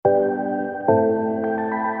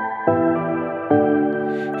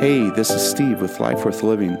Hey, this is Steve with Life Worth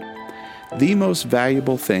Living. The most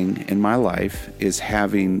valuable thing in my life is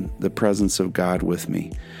having the presence of God with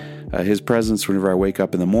me. His presence whenever I wake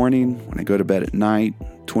up in the morning, when I go to bed at night,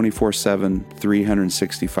 24/7,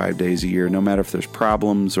 365 days a year. No matter if there's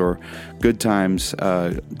problems or good times,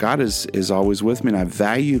 God is always with me, and I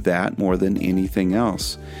value that more than anything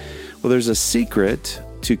else. Well, there's a secret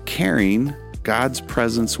to carrying God's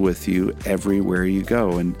presence with you everywhere you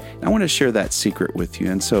go, and I want to share that secret with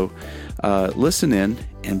you. And so listen in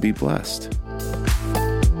and be blessed. I'm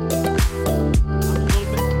a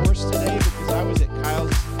little bit hoarse today because I was at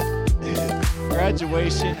Kyle's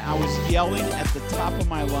graduation. I was yelling at the top of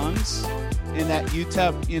my lungs in that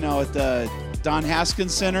UTEP, at the Don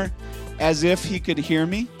Haskins Center, as if he could hear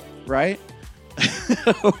me, right?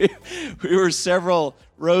 we were several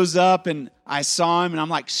rows up, and I saw him, and I'm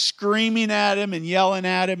like screaming at him and yelling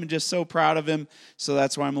at him and just so proud of him. So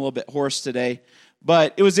that's why I'm a little bit hoarse today.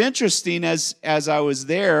 But it was interesting as I was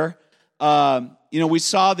there. We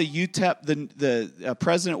saw the UTEP, the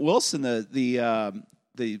President Wilson,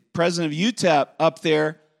 the president of UTEP up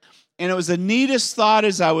there, and it was the neatest thought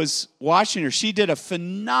as I was watching her. She did a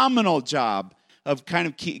phenomenal job of kind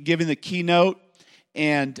of giving the keynote,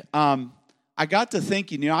 and I got to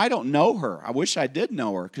thinking, I don't know her. I wish I did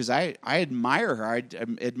know her because I admire her. I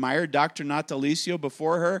admired Dr. Natalicio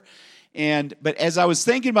before her. But as I was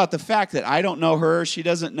thinking about the fact that I don't know her, she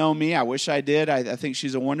doesn't know me, I wish I did. I think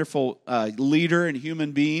she's a wonderful leader and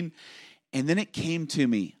human being. And then it came to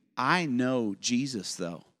me, I know Jesus,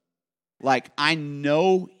 though. Like, I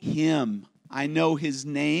know him. I know his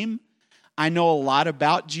name. I know a lot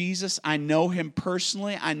about Jesus. I know him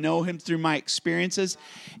personally. I know him through my experiences.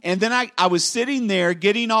 And then I was sitting there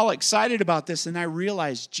getting all excited about this, and I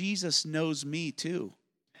realized Jesus knows me too.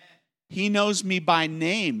 He knows me by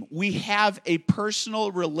name. We have a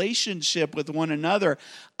personal relationship with one another.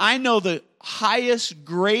 I know the highest,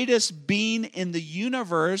 greatest being in the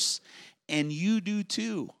universe, and you do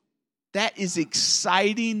too. That is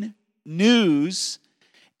exciting news.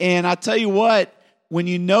 And I'll tell you what, when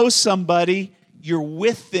you know somebody, you're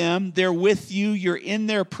with them, they're with you, you're in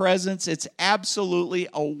their presence. It's absolutely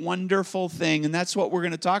a wonderful thing. And that's what we're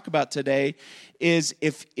going to talk about today is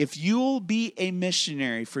if you'll be a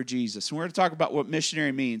missionary for Jesus. And we're going to talk about what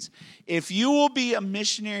missionary means. If you will be a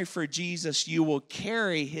missionary for Jesus, you will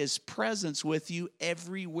carry his presence with you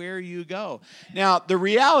everywhere you go. Now, the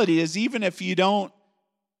reality is, even if you don't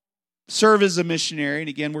serve as a missionary, and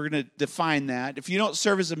again, we're going to define that. If you don't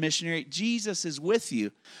serve as a missionary, Jesus is with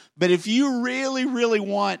you. But if you really, really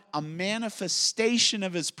want a manifestation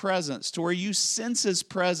of his presence to where you sense his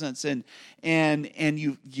presence and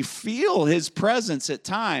you feel his presence at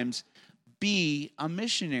times, be a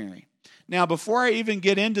missionary. Now, before I even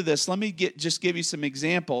get into this, let me just give you some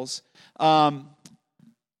examples. I'm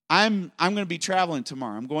going to be traveling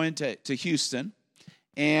tomorrow. I'm going to Houston.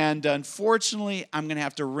 And unfortunately, I'm going to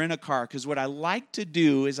have to rent a car because what I like to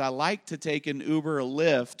do is I like to take an Uber or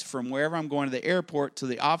Lyft from wherever I'm going to the airport to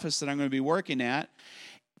the office that I'm going to be working at.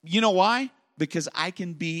 You know why? Because I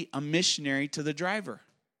can be a missionary to the driver.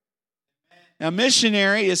 Now,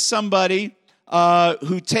 missionary is somebody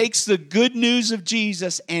who takes the good news of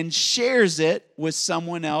Jesus and shares it with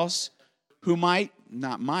someone else who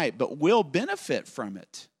will benefit from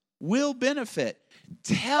it. Will benefit.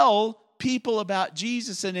 Tell people about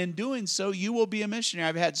Jesus, and in doing so, you will be a missionary.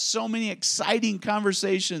 I've had so many exciting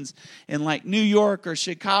conversations in like New York or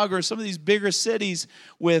Chicago or some of these bigger cities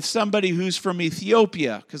with somebody who's from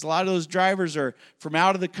Ethiopia, because a lot of those drivers are from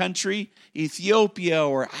out of the country, Ethiopia,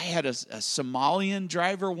 or I had a Somalian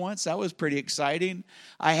driver once. That was pretty exciting.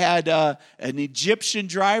 I had an Egyptian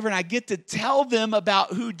driver, and I get to tell them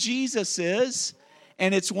about who Jesus is.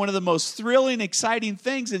 And it's one of the most thrilling, exciting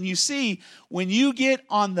things. And you see, when you get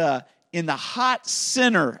in the hot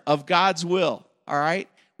center of God's will, all right,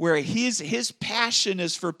 where his passion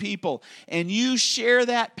is for people, and you share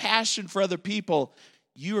that passion for other people,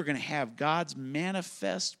 you are going to have God's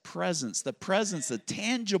manifest presence, the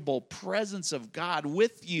tangible presence of God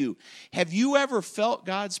with you. Have you ever felt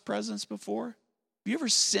God's presence before? Have you ever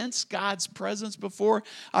sensed God's presence before?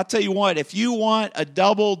 I'll tell you what, if you want a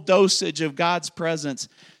double dosage of God's presence,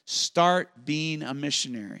 start being a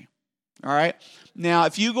missionary. All right. Now,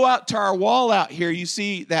 if you go out to our wall out here, you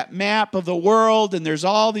see that map of the world, and there's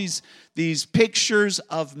all these pictures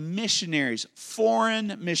of missionaries,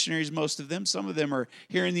 foreign missionaries, most of them. Some of them are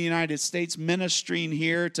here in the United States, ministering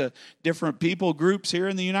here to different people groups here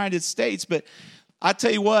in the United States. But I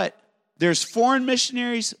tell you what, there's foreign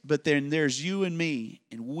missionaries, but then there's you and me,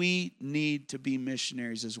 and we need to be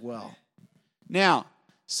missionaries as well. Now,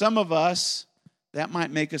 some of us, that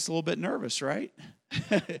might make us a little bit nervous, right?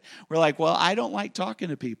 We're like, well, I don't like talking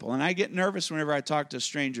to people, and I get nervous whenever I talk to a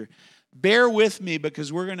stranger. Bear with me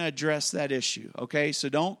because we're going to address that issue, okay? So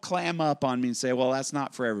don't clam up on me and say, well, that's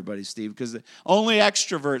not for everybody, Steve, because only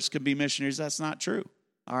extroverts can be missionaries. That's not true,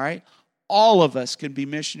 all right? All of us can be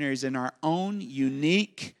missionaries in our own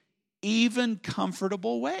unique, even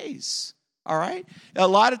comfortable ways, all right? A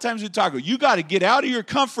lot of times we talk, you got to get out of your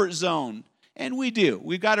comfort zone, and we do.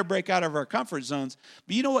 We've got to break out of our comfort zones,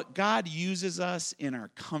 but you know what? God uses us in our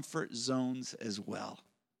comfort zones as well,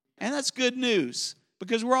 and that's good news.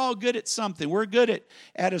 Because we're all good at something. We're good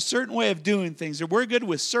at a certain way of doing things. Or we're good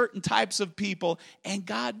with certain types of people. And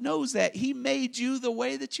God knows that. He made you the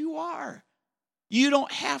way that you are. You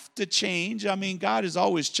don't have to change. I mean, God is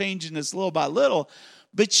always changing us little by little.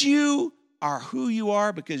 But you are who you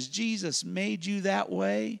are because Jesus made you that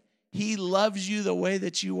way. He loves you the way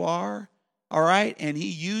that you are. All right? And He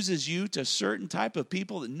uses you to certain type of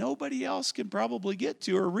people that nobody else can probably get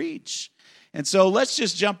to or reach. And so let's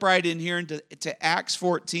just jump right in here into Acts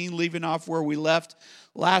 14, leaving off where we left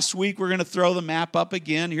last week. We're going to throw the map up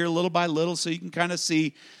again here little by little so you can kind of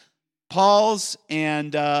see Paul's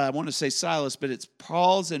and, I want to say Silas, but it's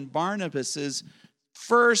Paul's and Barnabas's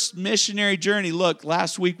first missionary journey. Look,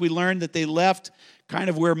 last week we learned that they left kind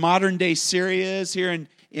of where modern-day Syria is here in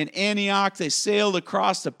Antioch. They sailed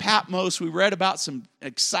across to Patmos. We read about some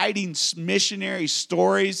exciting missionary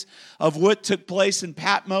stories of what took place in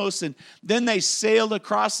Patmos. And then they sailed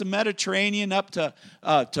across the Mediterranean up to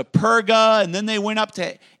Perga. And then they went up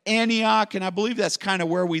to Antioch. And I believe that's kind of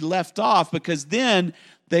where we left off because then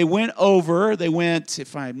they went,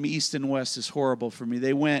 if I'm east and west is horrible for me.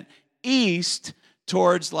 They went east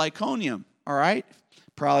towards Lyconium, all right?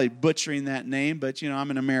 Probably butchering that name, but,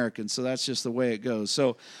 I'm an American, so that's just the way it goes.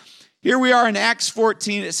 So here we are in Acts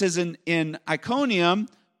 14. It says in Iconium,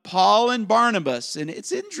 Paul and Barnabas. And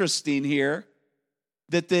it's interesting here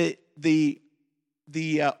that the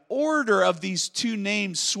order of these two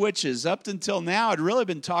names switches. Up until now, I'd really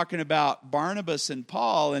been talking about Barnabas and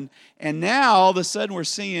Paul. And now, all of a sudden, we're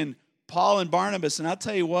seeing Paul and Barnabas. And I'll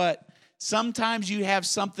tell you what, sometimes you have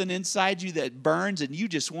something inside you that burns and you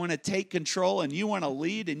just want to take control and you want to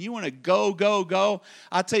lead and you want to go, go, go.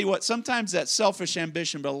 I'll tell you what, sometimes that's selfish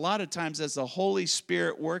ambition, but a lot of times that's the Holy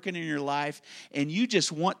Spirit working in your life and you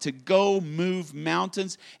just want to go move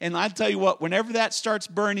mountains. And I'll tell you what, whenever that starts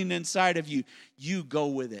burning inside of you, you go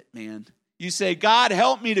with it, man. You say, God,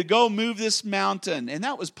 help me to go move this mountain. And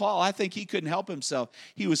that was Paul. I think he couldn't help himself.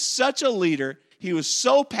 He was such a leader. He was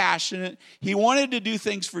so passionate. He wanted to do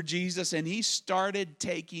things for Jesus, and he started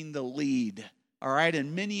taking the lead. All right?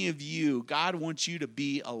 And many of you, God wants you to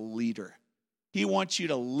be a leader. He wants you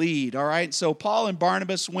to lead. All right? So Paul and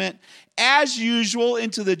Barnabas went, as usual,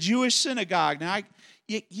 into the Jewish synagogue. Now, I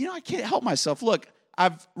can't help myself. Look,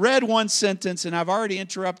 I've read one sentence, and I've already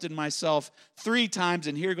interrupted myself 3 times,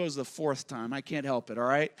 and here goes the 4th time. I can't help it, all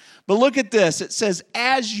right? But look at this. It says,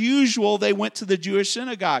 as usual, they went to the Jewish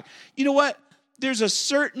synagogue. You know what? There's a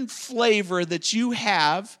certain flavor that you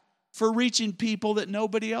have for reaching people that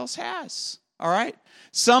nobody else has, all right?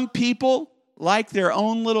 Some people like their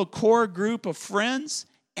own little core group of friends,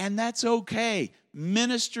 and that's okay.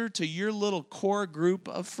 Minister to your little core group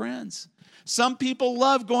of friends. Some people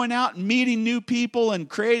love going out and meeting new people and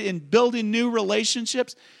building new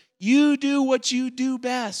relationships. You do what you do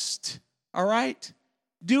best, all right?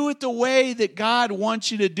 Do it the way that God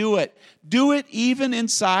wants you to do it. Do it even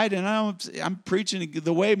inside, and I'm preaching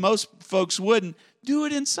the way most folks wouldn't. Do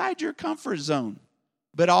it inside your comfort zone.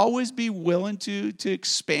 But always be willing to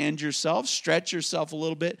expand yourself, stretch yourself a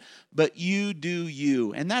little bit, but you do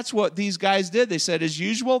you. And that's what these guys did. They said, as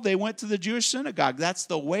usual, they went to the Jewish synagogue. That's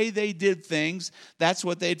the way they did things. That's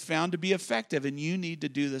what they'd found to be effective, and you need to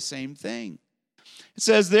do the same thing. It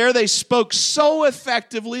says there they spoke so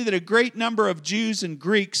effectively that a great number of Jews and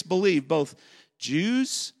Greeks believed, both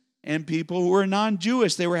Jews and people who were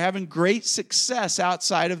non-Jewish. They were having great success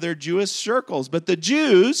outside of their Jewish circles. But the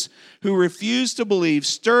Jews who refused to believe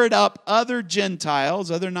stirred up other Gentiles,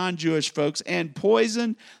 other non-Jewish folks, and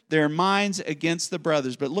poisoned their minds against the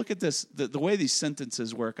brothers. But look at this, the way these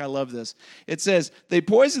sentences work. I love this. It says, they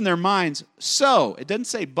poisoned their minds so. It doesn't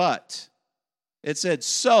say but. It said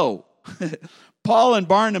so. Paul and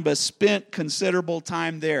Barnabas spent considerable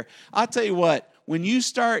time there. I'll tell you what, when you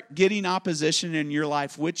start getting opposition in your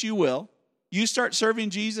life, which you will, you start serving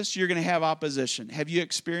Jesus, you're going to have opposition. Have you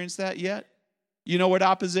experienced that yet? You know what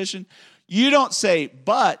opposition? You don't say,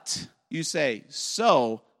 but, you say,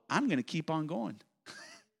 so, I'm going to keep on going.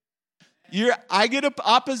 I get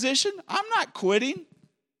opposition, I'm not quitting.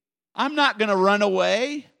 I'm not going to run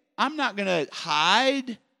away. I'm not going to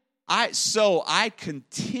hide. I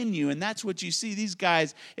continue, and that's what you see. These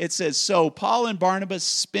guys, it says, so Paul and Barnabas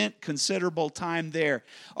spent considerable time there.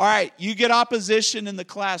 All right, you get opposition in the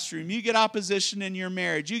classroom. You get opposition in your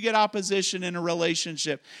marriage. You get opposition in a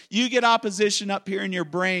relationship. You get opposition up here in your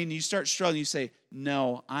brain. You start struggling. You say,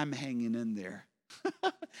 no, I'm hanging in there.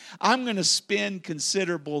 I'm going to spend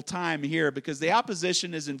considerable time here because the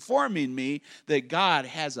opposition is informing me that God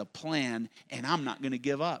has a plan, and I'm not going to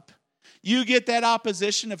give up. You get that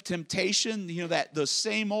opposition of temptation, that those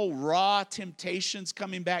same old raw temptations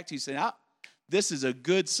coming back to you, saying, this is a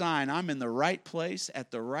good sign. I'm in the right place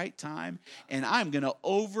at the right time, and I'm going to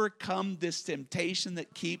overcome this temptation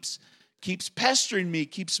that keeps pestering me,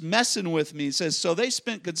 keeps messing with me. It says, so they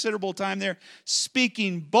spent considerable time there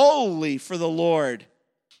speaking boldly for the Lord.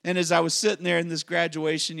 And as I was sitting there in this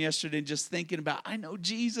graduation yesterday, just thinking about, I know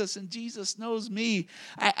Jesus and Jesus knows me,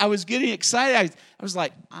 I was getting excited. I was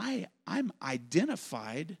like, I'm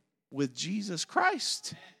identified with Jesus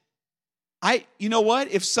Christ. You know what?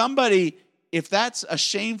 If that's a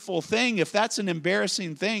shameful thing, if that's an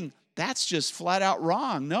embarrassing thing, that's just flat out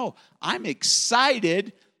wrong. No, I'm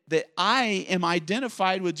excited that I am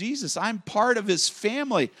identified with Jesus. I'm part of his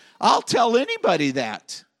family. I'll tell anybody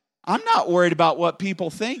that. I'm not worried about what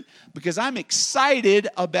people think because I'm excited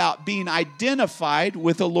about being identified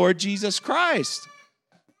with the Lord Jesus Christ.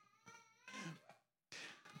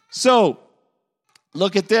 So,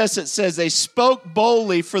 look at this. It says, they spoke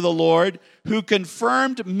boldly for the Lord, who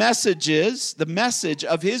confirmed the message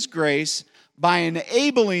of his grace, by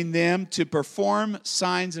enabling them to perform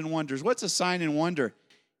signs and wonders. What's a sign and wonder?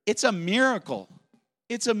 It's a miracle.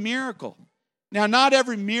 It's a miracle. Now, not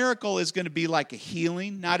every miracle is going to be like a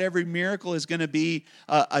healing. Not every miracle is going to be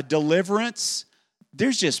a deliverance.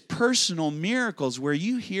 There's just personal miracles where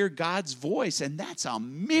you hear God's voice, and that's a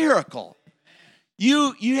miracle.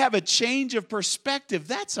 You have a change of perspective.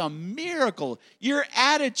 That's a miracle. Your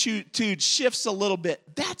attitude shifts a little bit.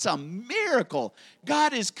 That's a miracle.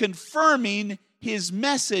 God is confirming his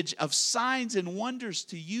message of signs and wonders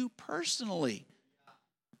to you personally.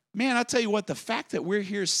 Man, I'll tell you what, the fact that we're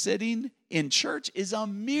here sitting in church is a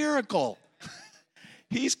miracle.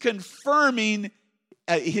 He's confirming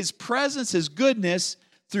his presence, his goodness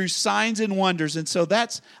through signs and wonders. And so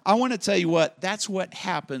I want to tell you that's what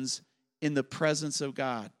happens in the presence of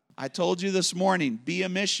God. I told you this morning, be a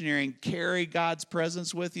missionary and carry God's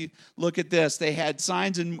presence with you. Look at this. They had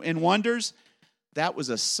signs and wonders. That was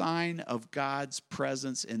a sign of God's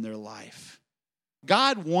presence in their life.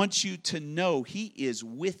 God wants you to know he is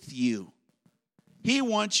with you. He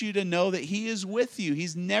wants you to know that he is with you.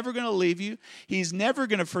 He's never going to leave you. He's never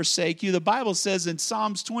going to forsake you. The Bible says in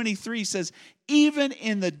Psalms 23, says, even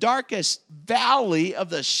in the darkest valley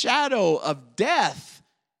of the shadow of death,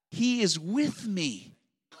 he is with me.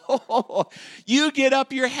 Oh, you get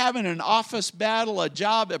up, you're having an office battle, a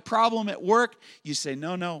job, a problem at work. You say,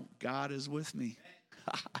 no, God is with me.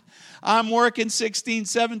 I'm working 16,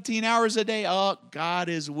 17 hours a day. Oh, God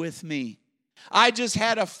is with me. I just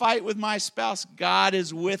had a fight with my spouse. God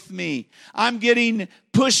is with me. I'm getting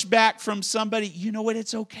pushed back from somebody. You know what?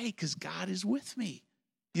 It's okay because God is with me.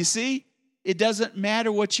 You see, it doesn't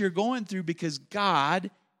matter what you're going through because God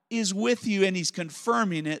is with you and he's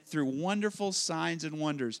confirming it through wonderful signs and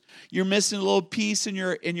wonders. You're missing a little peace in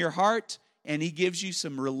your heart and he gives you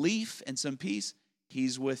some relief and some peace.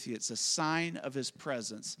 He's with you. It's a sign of his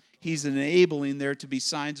presence. He's enabling there to be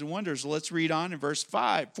signs and wonders. Let's read on in verse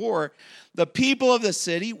 4. The people of the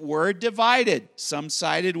city were divided. Some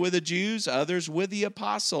sided with the Jews, others with the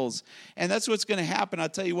apostles. And that's what's going to happen. I'll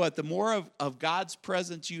tell you what, the more of God's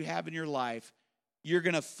presence you have in your life, you're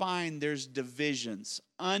going to find there's divisions,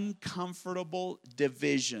 uncomfortable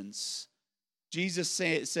divisions. Jesus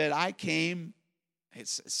said, I came.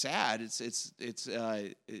 It's sad.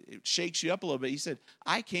 It shakes you up a little bit. He said,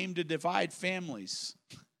 I came to divide families.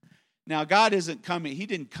 Now, God isn't coming. He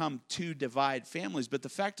didn't come to divide families. But the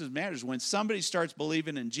fact of the matter is when somebody starts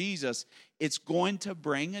believing in Jesus, it's going to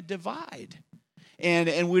bring a divide.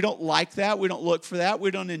 And we don't like that. We don't look for that.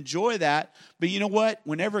 We don't enjoy that. But you know what?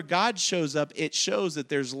 Whenever God shows up, it shows that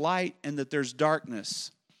there's light and that there's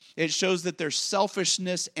darkness. It shows that there's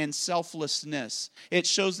selfishness and selflessness. It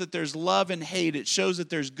shows that there's love and hate. It shows that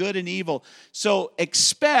there's good and evil. So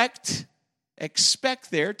expect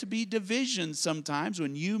there to be division sometimes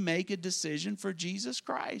when you make a decision for Jesus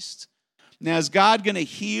Christ. Now, is God going to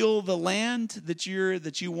heal the land that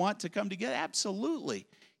you want to come together? Absolutely.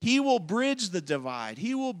 He will bridge the divide.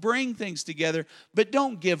 He will bring things together. But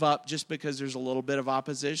don't give up just because there's a little bit of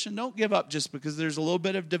opposition. Don't give up just because there's a little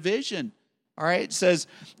bit of division. All right, it says,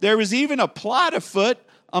 there was even a plot afoot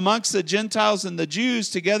amongst the Gentiles and the Jews,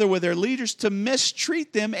 together with their leaders, to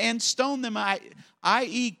mistreat them and stone them,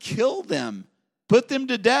 i.e. kill them, put them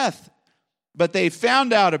to death. But they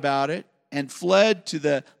found out about it and fled to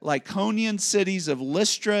the Lycaonian cities of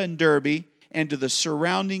Lystra and Derbe and to the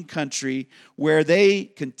surrounding country, where they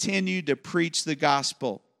continued to preach the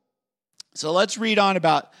gospel. So let's read on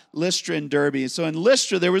about Lystra and Derbe. So in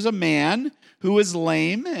Lystra, there was a man who was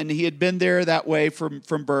lame, and he had been there that way from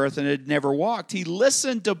birth and had never walked. He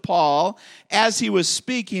listened to Paul as he was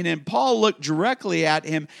speaking, and Paul looked directly at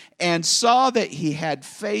him and saw that he had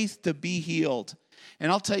faith to be healed.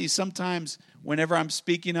 And I'll tell you, sometimes whenever I'm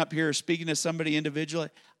speaking up here, speaking to somebody individually,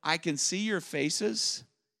 I can see your faces,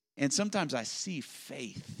 and sometimes I see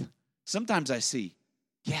faith. Sometimes I see,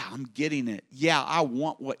 yeah, I'm getting it. Yeah, I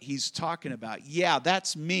want what he's talking about. Yeah,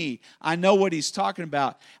 that's me. I know what he's talking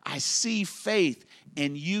about. I see faith,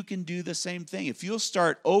 and you can do the same thing. If you'll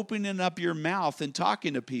start opening up your mouth and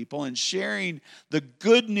talking to people and sharing the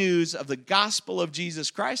good news of the gospel of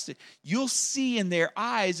Jesus Christ, you'll see in their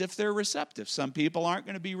eyes if they're receptive. Some people aren't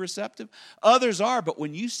going to be receptive. Others are, but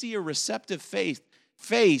when you see a receptive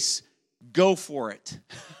face, go for it.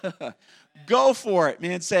 Go for it,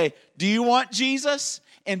 man. Say, do you want Jesus?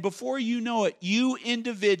 And before you know it, you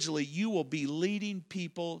individually, you will be leading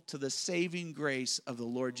people to the saving grace of the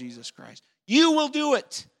Lord Jesus Christ. You will do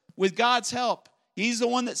it with God's help. He's the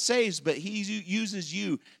one that saves, but he uses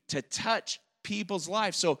you to touch people's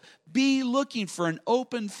lives. So be looking for an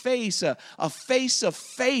open face, a face of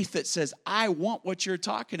faith that says, I want what you're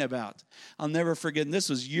talking about. I'll never forget, and this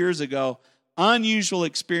was years ago, unusual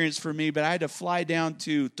experience for me, but I had to fly down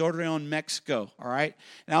to Torreon, Mexico, all right?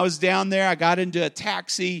 And I was down there. I got into a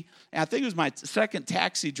taxi, and I think it was my second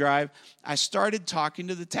taxi drive. I started talking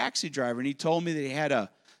to the taxi driver, and he told me that he had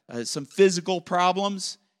some physical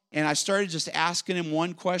problems, and I started just asking him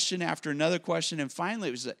one question after another question, and finally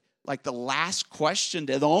it was like the last question,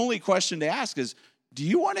 the only question to ask is, do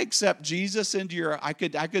you want to accept Jesus into your... I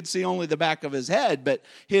could see only the back of his head, but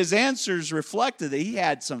his answers reflected that he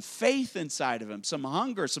had some faith inside of him, some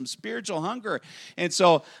hunger, some spiritual hunger. And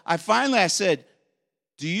so I said,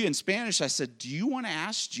 in Spanish, I said, do you want to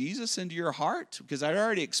ask Jesus into your heart? Because I'd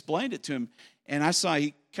already explained it to him. And I saw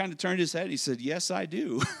he kind of turned his head. He said, yes, I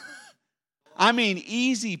do. I mean,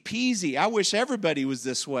 easy peasy. I wish everybody was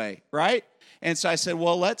this way, right? And so I said,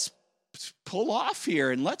 well, let's pull off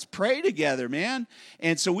here and let's pray together, man.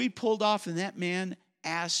 And so we pulled off, and that man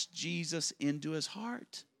asked Jesus into his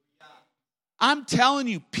heart. I'm telling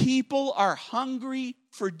you, people are hungry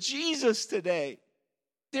for Jesus today.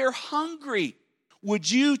 They're hungry.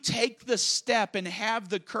 Would you take the step and have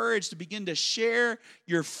the courage to begin to share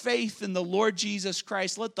your faith in the Lord Jesus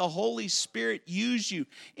Christ? Let the Holy Spirit use you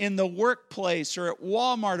in the workplace or at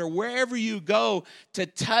Walmart or wherever you go to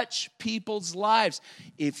touch people's lives.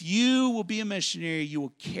 If you will be a missionary, you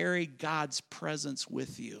will carry God's presence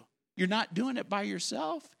with you. You're not doing it by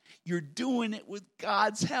yourself. You're doing it with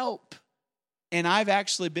God's help. And I've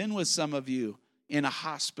actually been with some of you in a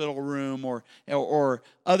hospital room or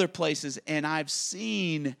other places, and I've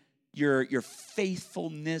seen your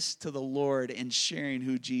faithfulness to the Lord and sharing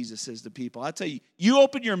who Jesus is to people. I tell you, you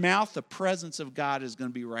open your mouth, the presence of God is going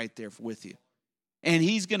to be right there with you. And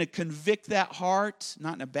he's going to convict that heart,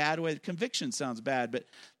 not in a bad way. Conviction sounds bad, but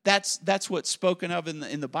that's what's spoken of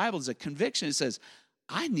in the Bible is a conviction. It says,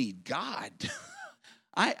 I need God.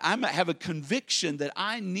 I have a conviction that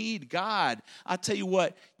I need God. I'll tell you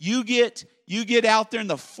what, you get out there in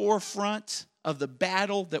the forefront of the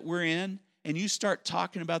battle that we're in, and you start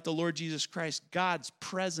talking about the Lord Jesus Christ, God's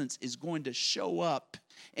presence is going to show up,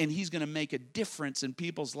 and he's going to make a difference in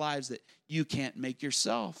people's lives that you can't make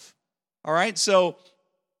yourself. All right, so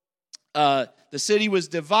the city was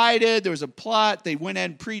divided. There was a plot. They went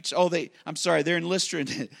and preached. They're in Lystra.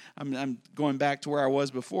 I'm going back to where I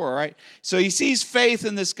was before, all right? So he sees faith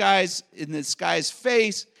in this guy's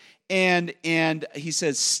face, and he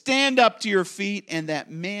says, stand up to your feet, and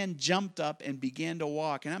that man jumped up and began to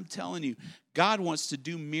walk. And I'm telling you, God wants to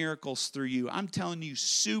do miracles through you. I'm telling you,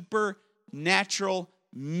 supernatural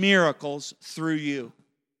miracles through you.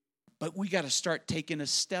 But we got to start taking a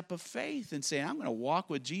step of faith and saying, I'm going to walk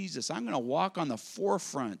with Jesus. I'm going to walk on the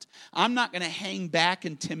forefront. I'm not going to hang back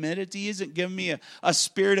in timidity. He isn't giving me a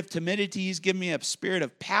spirit of timidity. He's giving me a spirit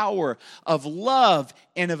of power, of love,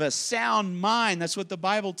 and of a sound mind. That's what the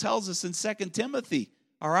Bible tells us in 2 Timothy.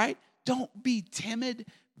 All right? Don't be timid.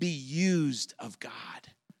 Be used of God.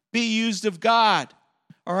 Be used of God.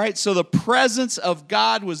 All right? So the presence of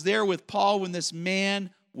God was there with Paul when this man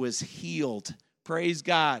was healed. Praise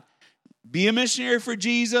God. Be a missionary for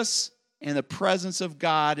Jesus, and the presence of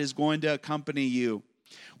God is going to accompany you.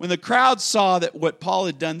 When the crowd saw that what Paul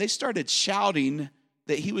had done, they started shouting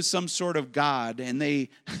that he was some sort of god, and they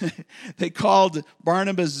they called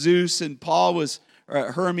Barnabas Zeus and Paul was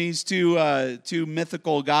Hermes, two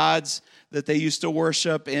mythical gods that they used to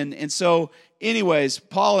worship. And so anyways,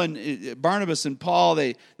 Barnabas and Paul,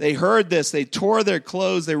 they heard this. They tore their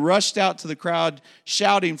clothes. They rushed out to the crowd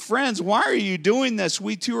shouting, "Friends, why are you doing this?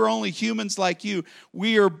 We too are only humans like you.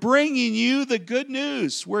 We are bringing you the good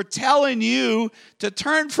news. We're telling you to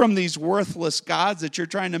turn from these worthless gods that you're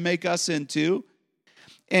trying to make us into.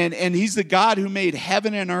 And he's the God who made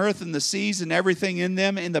heaven and earth and the seas and everything in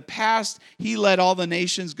them. In the past, he let all the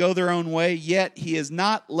nations go their own way, yet he has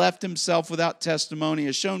not left himself without testimony. He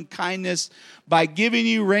has shown kindness by giving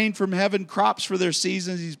you rain from heaven, crops for their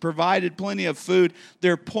seasons. He's provided plenty of food."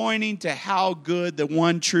 They're pointing to how good the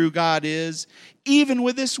one true God is. Even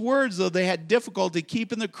with his words, though, they had difficulty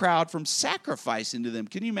keeping the crowd from sacrificing to them.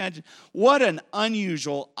 Can you imagine? What an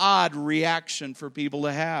unusual, odd reaction for people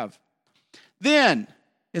to have. Then,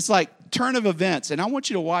 it's like turn of events, and I want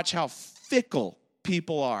you to watch how fickle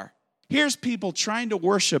people are. Here's people trying to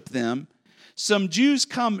worship them. Some Jews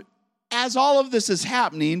come, as all of this is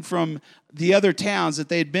happening, from the other towns that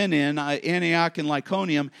they'd been in, Antioch and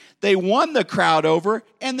Iconium. They won the crowd over,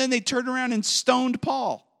 and then they turned around and stoned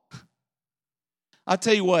Paul. I'll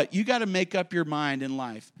tell you what, you got to make up your mind in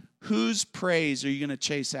life. Whose praise are you going to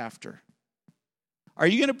chase after? Are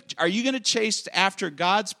you going to chase after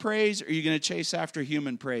God's praise, or are you going to chase after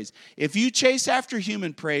human praise? If you chase after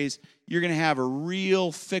human praise, you're going to have a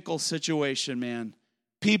real fickle situation, man.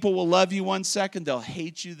 People will love you one second, they'll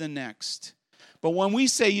hate you the next. But when we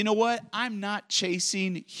say, you know what, I'm not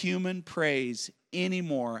chasing human praise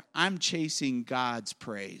anymore, I'm chasing God's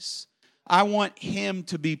praise. I want him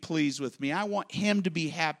to be pleased with me. I want him to be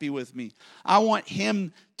happy with me. I want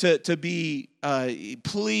him to be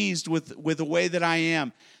pleased with the way that I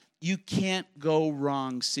am. You can't go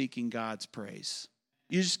wrong seeking God's praise.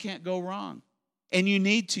 You just can't go wrong. And you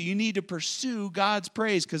need to pursue God's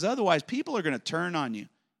praise, because otherwise people are going to turn on you.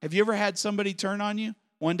 Have you ever had somebody turn on you?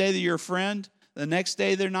 One day they're your friend, the next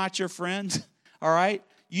day they're not your friend. All right?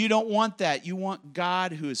 You don't want that. You want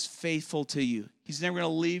God who is faithful to you. He's never going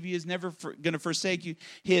to leave you. He's never going to forsake you.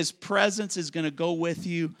 His presence is going to go with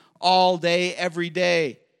you all day, every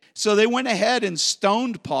day. So they went ahead and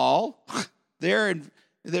stoned Paul. They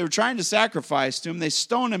were trying to sacrifice to him. They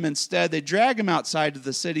stoned him instead. They drag him outside of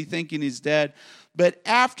the city thinking he's dead. But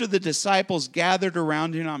after the disciples gathered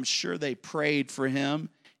around him, I'm sure they prayed for him.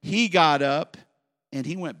 He got up and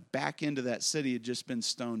he went back into that city he had just been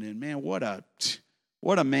stoned in. Man, what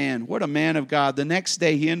a man of God. The next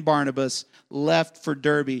day, he and Barnabas left for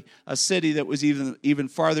Derbe, a city that was even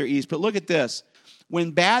farther east. But look at this.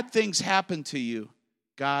 When bad things happen to you,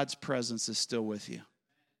 God's presence is still with you.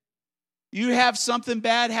 You have something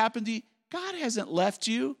bad happen to you, God hasn't left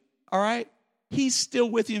you, all right? He's still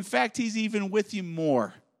with you. In fact, he's even with you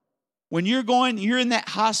more. When you're in that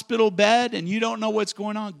hospital bed and you don't know what's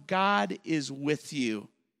going on, God is with you.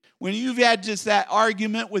 When you've had just that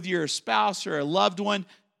argument with your spouse or a loved one,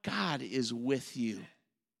 God is with you.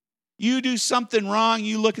 You do something wrong,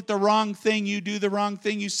 you look at the wrong thing, you do the wrong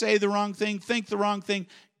thing, you say the wrong thing, think the wrong thing,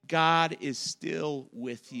 God is still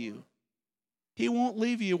with you. He won't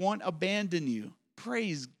leave you, won't abandon you.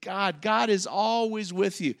 Praise God. God is always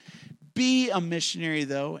with you. Be a missionary,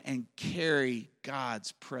 though, and carry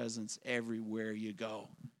God's presence everywhere you go.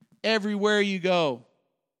 Everywhere you go.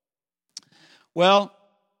 Well,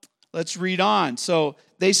 let's read on. So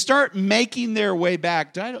they start making their way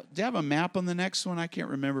back. Do I have a map on the next one? I can't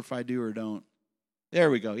remember if I do or don't. There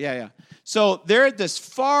we go. Yeah. So they're at this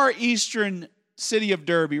far eastern city of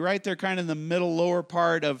Derbe, right there kind of in the middle, lower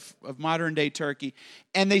part of modern-day Turkey.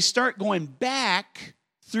 And they start going back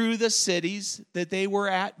through the cities that they were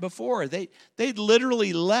at before. They'd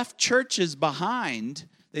literally left churches behind.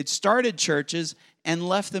 They'd started churches and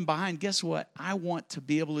left them behind. Guess what? I want to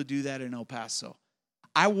be able to do that in El Paso.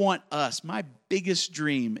 I want us, my biggest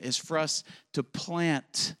dream is for us to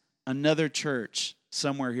plant another church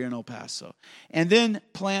somewhere here in El Paso. And then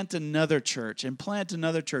plant another church and plant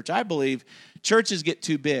another church. I believe churches get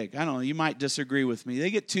too big. I don't know, you might disagree with me. They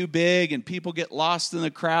get too big and people get lost in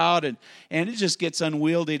the crowd and it just gets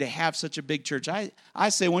unwieldy to have such a big church. I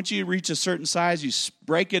say once you reach a certain size, you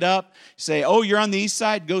break it up. Say, oh, you're on the east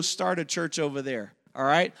side, go start a church over there. All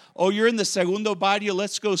right. Oh, you're in the Segundo Barrio.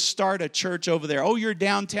 Let's go start a church over there. Oh, you're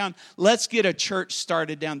downtown. Let's get a church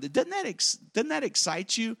started down there. Doesn't that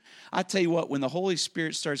excite you? I tell you what, when the Holy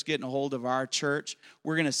Spirit starts getting a hold of our church,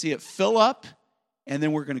 we're going to see it fill up, and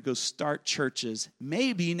then we're going to go start churches,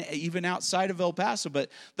 maybe even outside of El Paso. But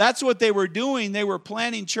that's what they were doing. They were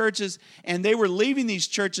planting churches, and they were leaving these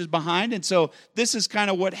churches behind. And so this is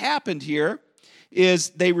kind of what happened here,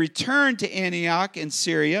 is they returned to Antioch in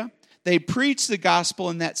Syria. They preached the gospel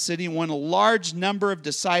in that city and won a large number of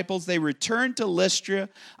disciples. They returned to Lystra,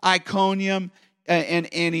 Iconium,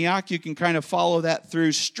 and Antioch. You can kind of follow that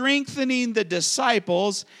through, strengthening the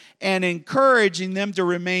disciples and encouraging them to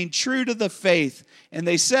remain true to the faith. And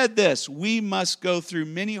they said this: we must go through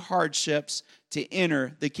many hardships to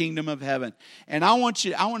enter the kingdom of heaven. And I want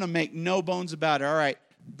to make no bones about it. All right,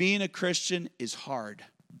 being a Christian is hard.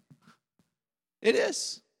 It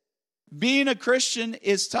is. Being a Christian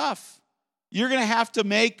is tough. You're going to have to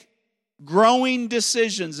make growing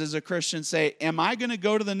decisions as a Christian. Say, am I going to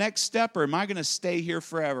go to the next step, or am I going to stay here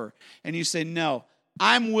forever? And you say, no,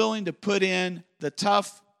 I'm willing to put in the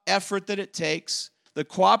tough effort that it takes, the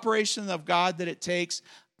cooperation of God that it takes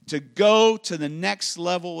to go to the next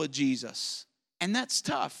level with Jesus. And that's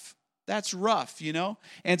tough. That's rough, you know?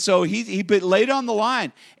 And so he laid on the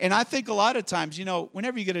line. And I think a lot of times, you know,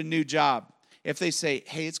 whenever you get a new job, if they say,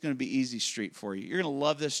 hey, it's going to be easy street for you, you're going to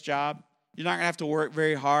love this job, you're not going to have to work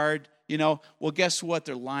very hard, you know, well, guess what?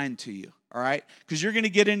 They're lying to you, all right? Because you're going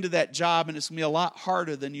to get into that job, and it's going to be a lot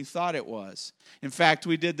harder than you thought it was. In fact,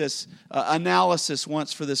 we did this analysis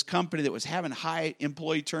once for this company that was having high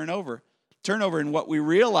employee turnover, and what we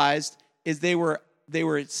realized is they were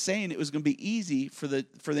saying it was going to be easy for the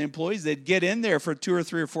employees. They'd get in there for 2 or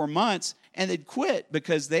 3 or 4 months, and they'd quit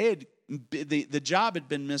because the job had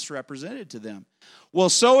been misrepresented to them. Well,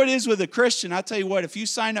 so it is with a Christian. I tell you what, if you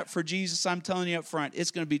sign up for Jesus, I'm telling you up front,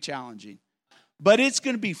 it's going to be challenging. But it's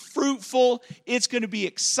going to be fruitful. It's going to be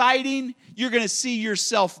exciting. You're going to see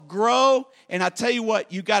yourself grow. And I tell you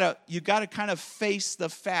what, you got to kind of face the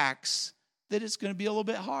facts that it's going to be a little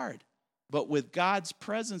bit hard. But with God's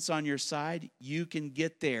presence on your side, you can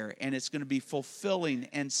get there, and it's going to be fulfilling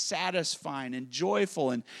and satisfying and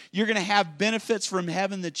joyful, and you're going to have benefits from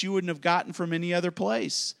heaven that you wouldn't have gotten from any other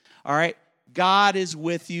place. All right? God is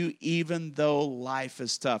with you even though life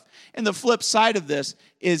is tough. And the flip side of this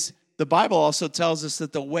is the Bible also tells us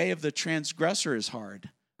that the way of the transgressor is hard.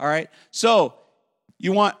 All right? So,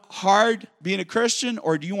 you want hard being a Christian,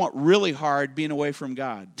 or do you want really hard being away from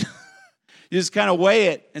God? You just kind of weigh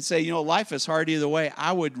it and say, you know, life is hard either way.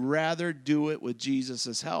 I would rather do it with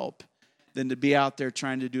Jesus' help than to be out there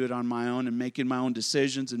trying to do it on my own and making my own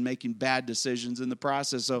decisions and making bad decisions in the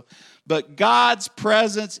process. But God's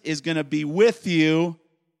presence is going to be with you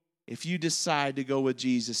if you decide to go with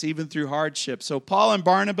Jesus, even through hardship. So Paul and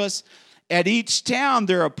Barnabas, at each town,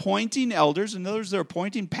 they're appointing elders. In other words, they're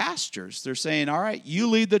appointing pastors. They're saying, all right, you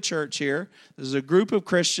lead the church here. There's a group of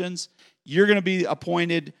Christians. You're going to be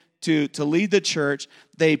appointed to lead the church.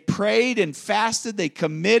 They prayed and fasted. They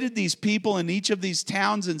committed these people in each of these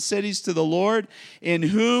towns and cities to the Lord, in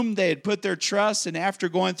whom they had put their trust. And after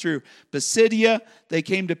going through Pisidia, they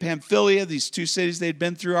came to Pamphylia, these 2 cities they'd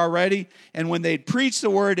been through already. And when they'd preached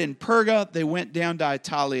the word in Perga, they went down to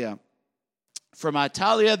Italia. From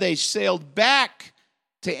Italia, they sailed back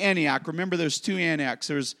to Antioch. Remember, there's 2 Antiochs.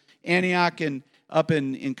 There's Antioch up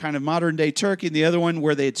in kind of modern-day Turkey, and the other one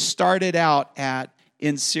where they had started out at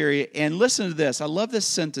in Syria. And listen to this. I love this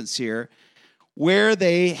sentence here. Where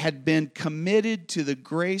they had been committed to the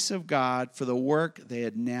grace of God for the work they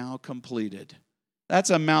had now completed. That's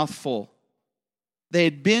a mouthful. They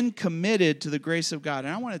had been committed to the grace of God.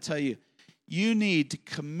 And I want to tell you, you need to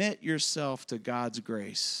commit yourself to God's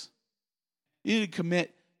grace. You need to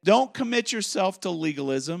commit. Don't commit yourself to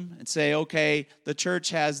legalism and say, okay, the church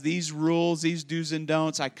has these rules, these do's and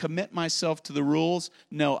don'ts. I commit myself to the rules.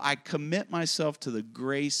 No, I commit myself to the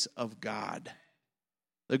grace of God.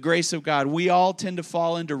 The grace of God. We all tend to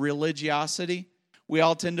fall into religiosity. We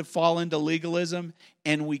all tend to fall into legalism,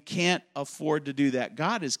 and we can't afford to do that.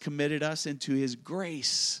 God has committed us into His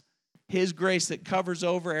grace that covers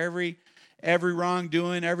over every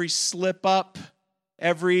wrongdoing, every slip up,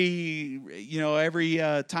 every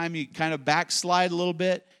time you kind of backslide a little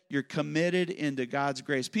bit, you're committed into God's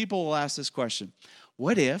grace. People will ask this question: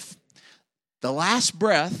 what if the last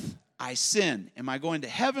breath I sin? Am I going to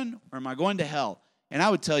heaven or am I going to hell? And I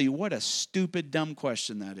would tell you, what a stupid, dumb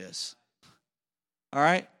question that is. All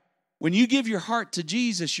right? When you give your heart to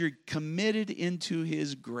Jesus, you're committed into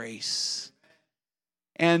His grace.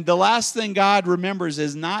 And the last thing God remembers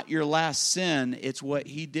is not your last sin, it's what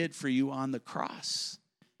He did for you on the cross.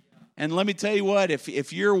 And let me tell you what,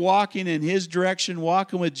 if you're walking in His direction,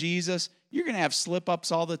 walking with Jesus, you're going to have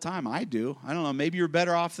slip-ups all the time. I do. I don't know, maybe you're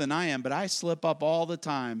better off than I am, but I slip up all the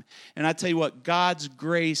time. And I tell you what, God's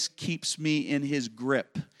grace keeps me in his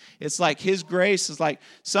grip. It's like his grace is like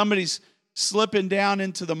somebody's slipping down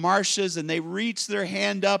into the marshes and they reach their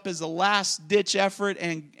hand up as a last-ditch effort,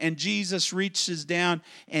 and Jesus reaches down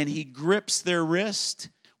and he grips their wrist.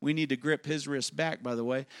 We need to grip his wrist back, by the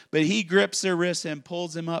way. But he grips their wrist and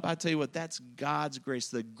pulls him up. I tell you what, that's God's grace,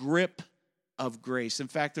 the grip of grace. In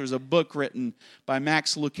fact, there's a book written by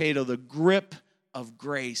Max Lucado, The Grip of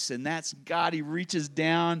Grace. And that's God. He reaches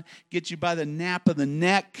down, gets you by the nape of the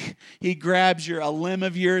neck. He grabs a limb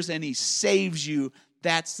of yours and he saves you.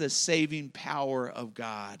 That's the saving power of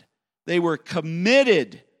God. They were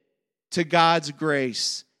committed to God's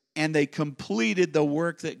grace and they completed the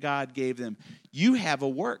work that God gave them. You have a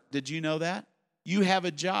work. Did you know that? You have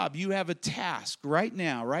a job. You have a task right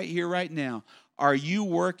now, right here, right now. Are you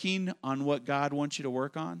working on what God wants you to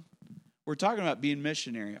work on? We're talking about being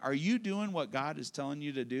missionary. Are you doing what God is telling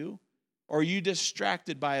you to do? Or are you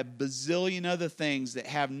distracted by a bazillion other things that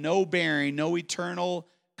have no bearing, no eternal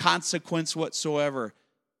consequence whatsoever?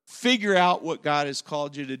 Figure out what God has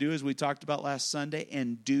called you to do, as we talked about last Sunday,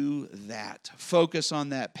 and do that. Focus on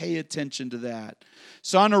that. Pay attention to that.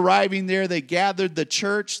 So on arriving there, they gathered the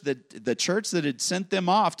church that had sent them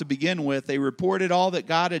off to begin with. They reported all that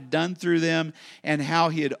God had done through them and how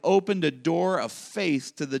he had opened a door of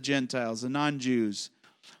faith to the Gentiles, the non-Jews.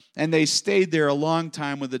 And they stayed there a long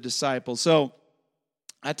time with the disciples. So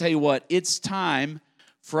I tell you what, it's time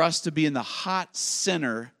for us to be in the hot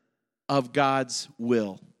center of God's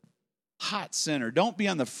will. Hot center. Don't be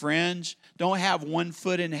on the fringe. Don't have one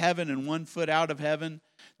foot in heaven and one foot out of heaven.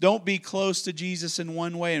 Don't be close to Jesus in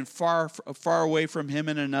one way and far away from him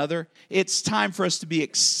in another. It's time for us to be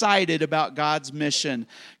excited about God's mission.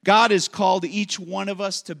 God has called each one of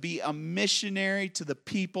us to be a missionary to the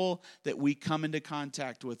people that we come into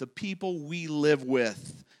contact with, the people we live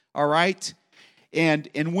with. All right? And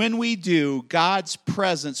when we do, God's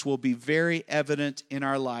presence will be very evident in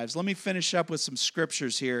our lives. Let me finish up with some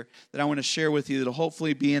scriptures here that I want to share with you that will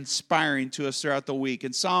hopefully be inspiring to us throughout the week.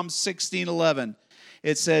 In Psalm 16:11,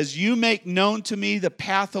 it says, "You make known to me the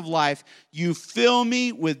path of life. You fill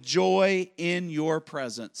me with joy in your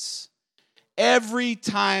presence." Every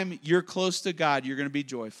time you're close to God, you're going to be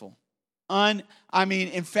joyful.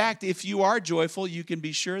 In fact, if you are joyful, you can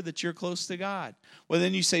be sure that you're close to God. Well,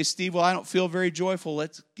 then you say, Steve, well, I don't feel very joyful.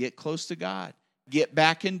 Let's get close to God. Get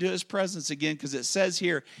back into his presence again, because it says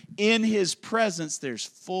here, in his presence, there's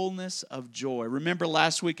fullness of joy. Remember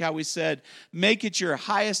last week how we said, make it your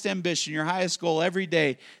highest ambition, your highest goal every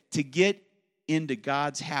day to get into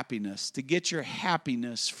God's happiness, to get your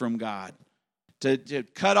happiness from God. To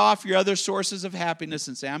cut off your other sources of happiness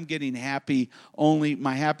and say, I'm getting only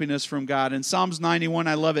my happiness from God. In Psalms 91,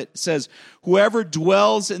 I love it. It says, whoever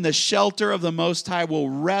dwells in the shelter of the Most High will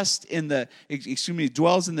rest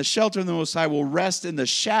dwells in the shelter of the Most High will rest in the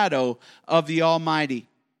shadow of the Almighty.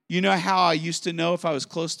 You know how I used to know if I was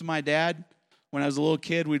close to my dad? When I was a little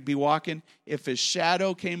kid, we'd be walking. If his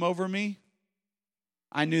shadow came over me,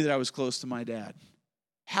 I knew that I was close to my dad.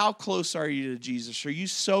 How close are you to Jesus? Are you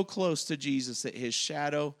so close to Jesus that his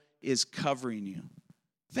shadow is covering you?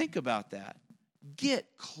 Think about that. Get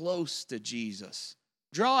close to Jesus.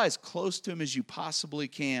 Draw as close to him as you possibly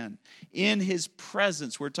can. In his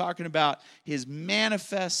presence, we're talking about his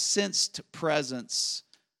manifest sensed presence.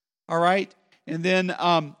 All right? And then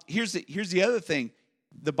here's the other thing.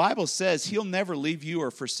 The Bible says he'll never leave you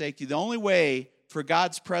or forsake you. The only way for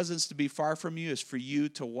God's presence to be far from you is for you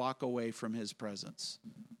to walk away from his presence.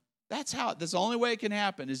 That's the only way it can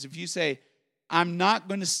happen, is if you say, I'm not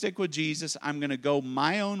going to stick with Jesus. I'm going to go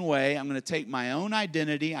my own way. I'm going to take my own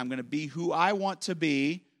identity. I'm going to be who I want to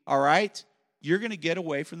be. All right? You're going to get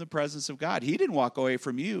away from the presence of God. He didn't walk away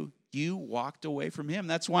from you. You walked away from him.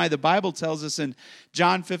 That's why the Bible tells us in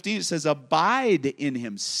John 15, it says, abide in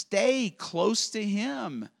him. Stay close to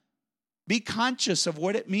him. Be conscious of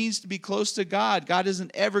what it means to be close to God. God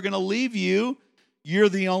isn't ever going to leave you. You're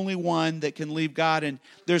the only one that can leave God. And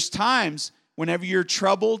there's times whenever you're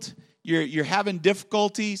troubled, you're having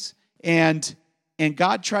difficulties, and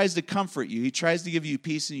God tries to comfort you. He tries to give you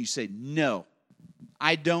peace, and you say, no,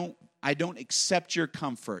 I don't accept your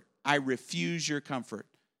comfort. I refuse your comfort.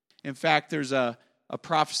 In fact, there's a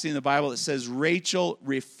prophecy in the Bible that says Rachel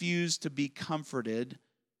refused to be comforted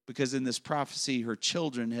because in this prophecy, her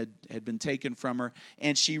children had been taken from her,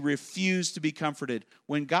 and she refused to be comforted.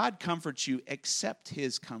 When God comforts you, accept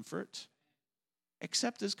his comfort.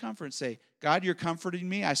 Accept his comfort and say, God, you're comforting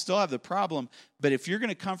me. I still have the problem, but if you're going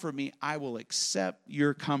to comfort me, I will accept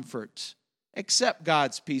your comfort. Accept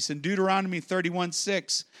God's peace. In Deuteronomy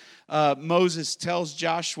 31:6, Moses tells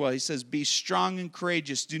Joshua, he says, be strong and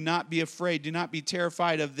courageous. Do not be afraid. Do not be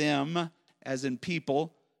terrified of them, as in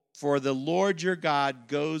people, for the Lord your God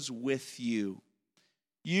goes with you.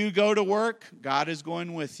 You go to work, God is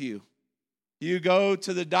going with you. You go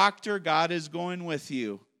to the doctor, God is going with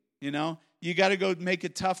you. You know, you got to go make a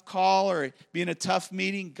tough call or be in a tough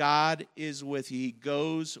meeting, God is with you. He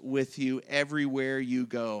goes with you everywhere you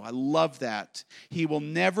go. I love that. He will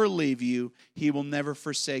never leave you. He will never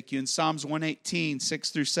forsake you. In Psalms 118,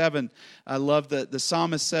 6-7, I love the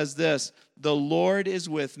psalmist says this, the Lord is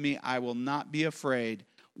with me, I will not be afraid.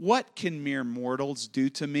 What can mere mortals do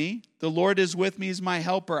to me? The Lord is with me as my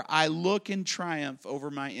helper. I look in triumph over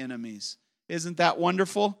my enemies. Isn't that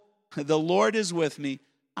wonderful? The Lord is with me.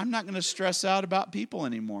 I'm not going to stress out about people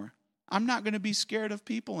anymore. I'm not going to be scared of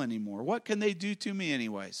people anymore. What can they do to me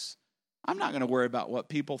anyways? I'm not going to worry about what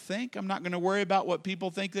people think. I'm not going to worry about what people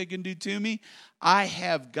think they can do to me. I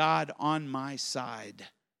have God on my side.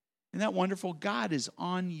 Isn't that wonderful? God is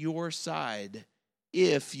on your side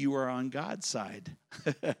if you are on God's side.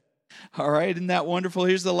 All right, isn't that wonderful?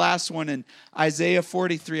 Here's the last one in Isaiah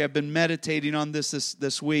 43. I've been meditating on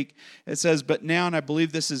this week. It says, but now, and I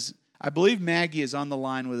believe Maggie is on the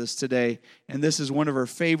line with us today, and this is one of her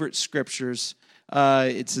favorite scriptures.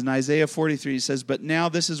 It's in Isaiah 43. It says, but now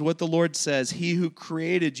this is what the Lord says, he who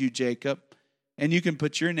created you, Jacob, and you can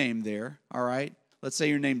put your name there, all right? Let's say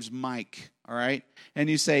your name's Mike, all right? And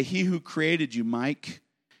you say, he who created you, Mike,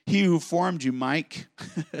 he who formed you, Mike,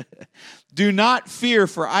 do not fear,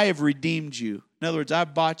 for I have redeemed you. In other words, I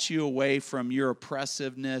bought you away from your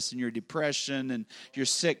oppressiveness and your depression and your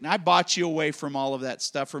sickness. I bought you away from all of that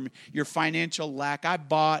stuff, from your financial lack. I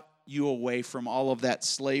bought you away from all of that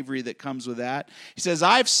slavery that comes with that. He says,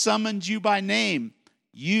 I've summoned you by name.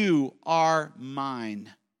 You are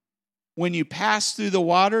mine. When you pass through the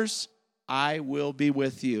waters, I will be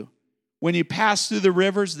with you. When you pass through the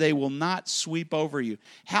rivers, they will not sweep over you.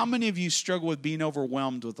 How many of you struggle with being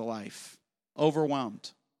overwhelmed with life?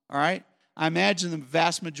 Overwhelmed, all right? I imagine the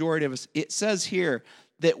vast majority of us, it says here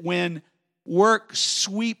that when work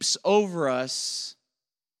sweeps over us,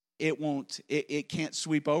 it can't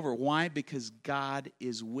sweep over. Why? Because God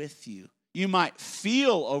is with you. You might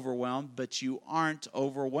feel overwhelmed, but you aren't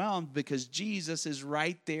overwhelmed because Jesus is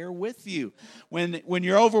right there with you. When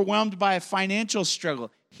you're overwhelmed by a financial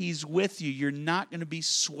struggle, He's with you. You're not going to be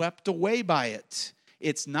swept away by it.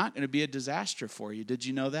 It's not going to be a disaster for you. Did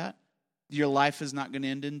you know that? Your life is not going to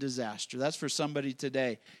end in disaster. That's for somebody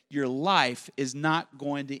today. Your life is not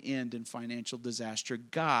going to end in financial disaster.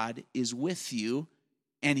 God is with you,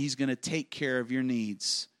 and He's going to take care of your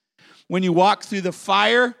needs. When you walk through the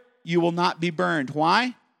fire, you will not be burned.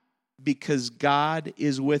 Why? Because God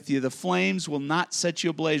is with you. The flames will not set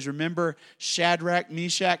you ablaze. Remember Shadrach,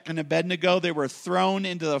 Meshach, and Abednego? They were thrown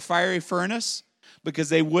into the fiery furnace because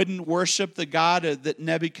they wouldn't worship the God that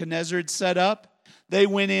Nebuchadnezzar had set up. They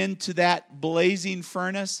went into that blazing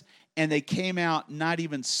furnace, and they came out not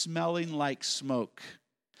even smelling like smoke.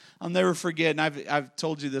 I'll never forget, and I've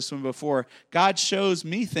told you this one before, God shows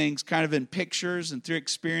me things kind of in pictures and through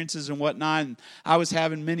experiences and whatnot.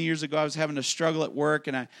 And many years ago, I was having a struggle at work,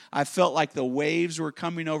 and I felt like the waves were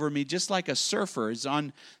coming over me, just like a surfer is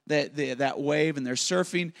on that wave, and they're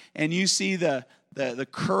surfing, and you see the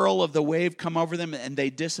curl of the wave come over them, and they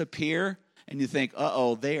disappear. And you think,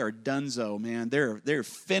 uh-oh, they are donezo, man. They're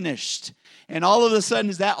finished. And all of a sudden,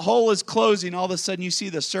 as that hole is closing, all of a sudden you see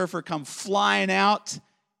the surfer come flying out,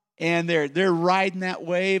 and they're riding that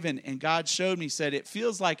wave. And God showed me, said, it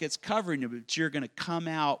feels like it's covering you, but you're going to come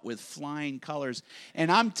out with flying colors.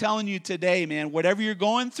 And I'm telling you today, man, whatever you're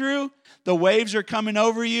going through, the waves are coming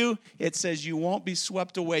over you. It says you won't be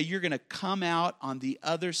swept away. You're going to come out on the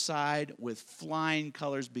other side with flying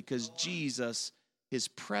colors because Jesus, His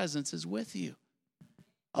presence is with you.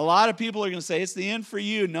 A lot of people are going to say, it's the end for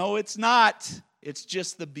you. No, it's not. It's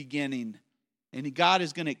just the beginning. And God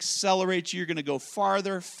is going to accelerate you. You're going to go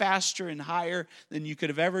farther, faster, and higher than you could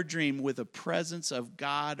have ever dreamed with the presence of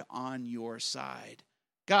God on your side.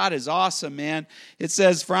 God is awesome, man. It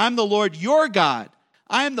says, for I'm the Lord, your God.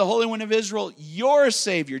 I am the Holy One of Israel, your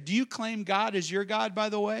Savior. Do you claim God as your God, by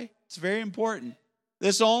the way? It's very important.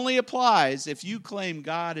 This only applies if you claim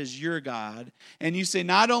God as your God and you say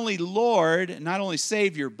not only Lord, not only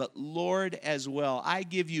Savior, but Lord as well. I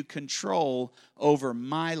give you control over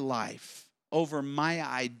my life, over my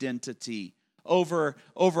identity, over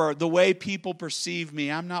the way people perceive me.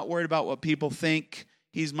 I'm not worried about what people think.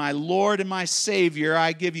 He's my Lord and my Savior.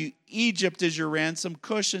 I give you Egypt as your ransom,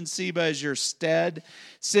 Cush and Seba as your stead.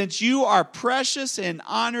 Since you are precious and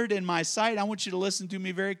honored in my sight, I want you to listen to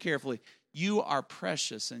me very carefully. You are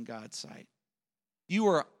precious in God's sight. You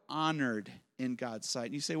are honored in God's sight.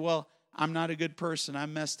 And you say, well, I'm not a good person.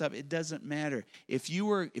 I'm messed up. It doesn't matter. If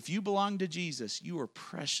you belong to Jesus, you are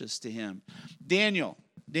precious to him. Daniel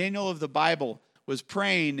of the Bible was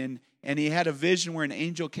praying, and he had a vision where an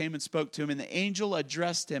angel came and spoke to him, and the angel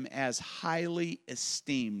addressed him as highly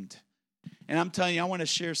esteemed. And I'm telling you, I want to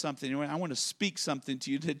share something. I want to speak something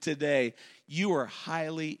to you today. You are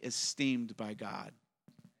highly esteemed by God.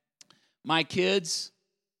 My kids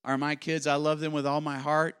are my kids. I love them with all my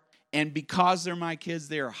heart. And because they're my kids,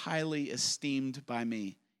 they are highly esteemed by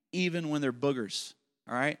me, even when they're boogers,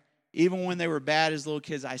 all right? Even when they were bad as little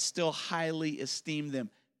kids, I still highly esteem them.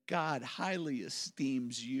 God highly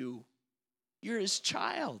esteems you. You're his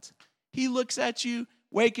child. He looks at you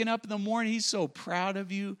waking up in the morning. He's so proud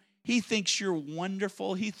of you. He thinks you're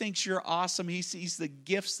wonderful. He thinks you're awesome. He sees the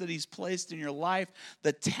gifts that he's placed in your life,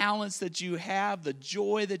 the talents that you have, the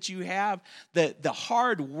joy that you have, the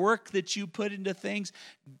hard work that you put into things.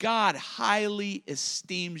 God highly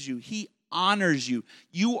esteems you. He honors you.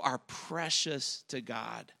 You are precious to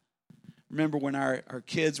God. Remember when our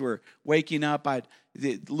kids were waking up,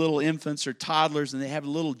 the little infants or toddlers, and they have a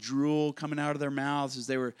little drool coming out of their mouths as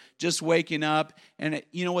they were just waking up. And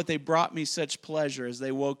you know what? They brought me such pleasure as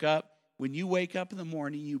they woke up. When you wake up in the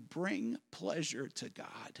morning, you bring pleasure to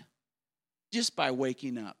God just by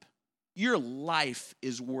waking up. Your life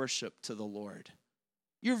is worship to the Lord.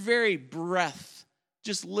 Your very breath,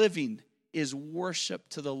 just living, is worship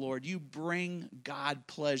to the Lord. You bring God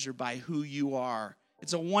pleasure by who you are.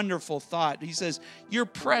 It's a wonderful thought. He says, you're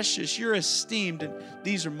precious, you're esteemed. And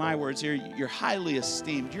these are my words here. You're highly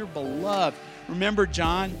esteemed. You're beloved. Remember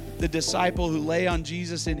John, the disciple who lay on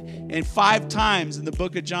Jesus? And 5 times in the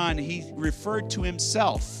book of John, he referred to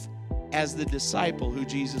himself as the disciple who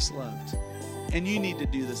Jesus loved. And you need to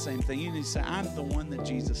do the same thing. You need to say, I'm the one that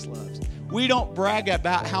Jesus loves. We don't brag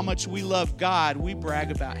about how much we love God. We brag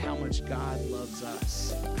about how much God loves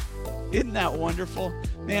us. Isn't that wonderful?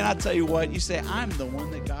 Man, I tell you what, you say, I'm the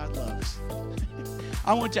one that God loves.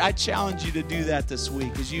 I challenge you to do that this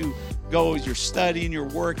week. As you go, as you're studying, you're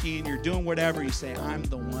working, you're doing whatever, you say, I'm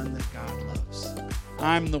the one that God loves.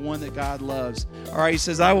 I'm the one that God loves. All right, he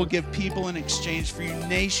says, I will give people in exchange for you,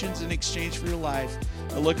 nations in exchange for your life.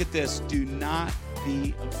 But look at this. Do not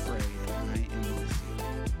be afraid. I am with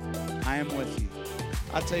you. I am with you.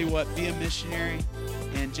 I'll tell you what, be a missionary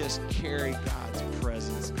and just carry God's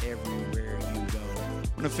presence everywhere you go. I'm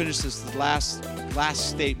going to finish this last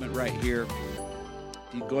statement right here.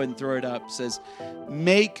 You can go ahead and throw it up. It says,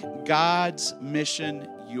 make God's mission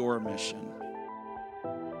your mission.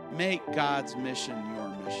 Make God's mission your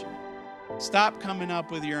mission. Stop coming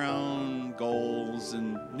up with your own goals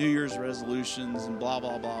and New Year's resolutions and blah,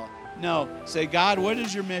 blah, blah. No, say, God, what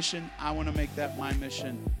is your mission? I want to make that my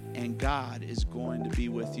mission. And God is going to be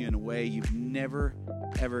with you in a way you've never,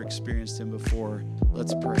 ever experienced him before.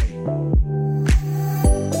 Let's pray.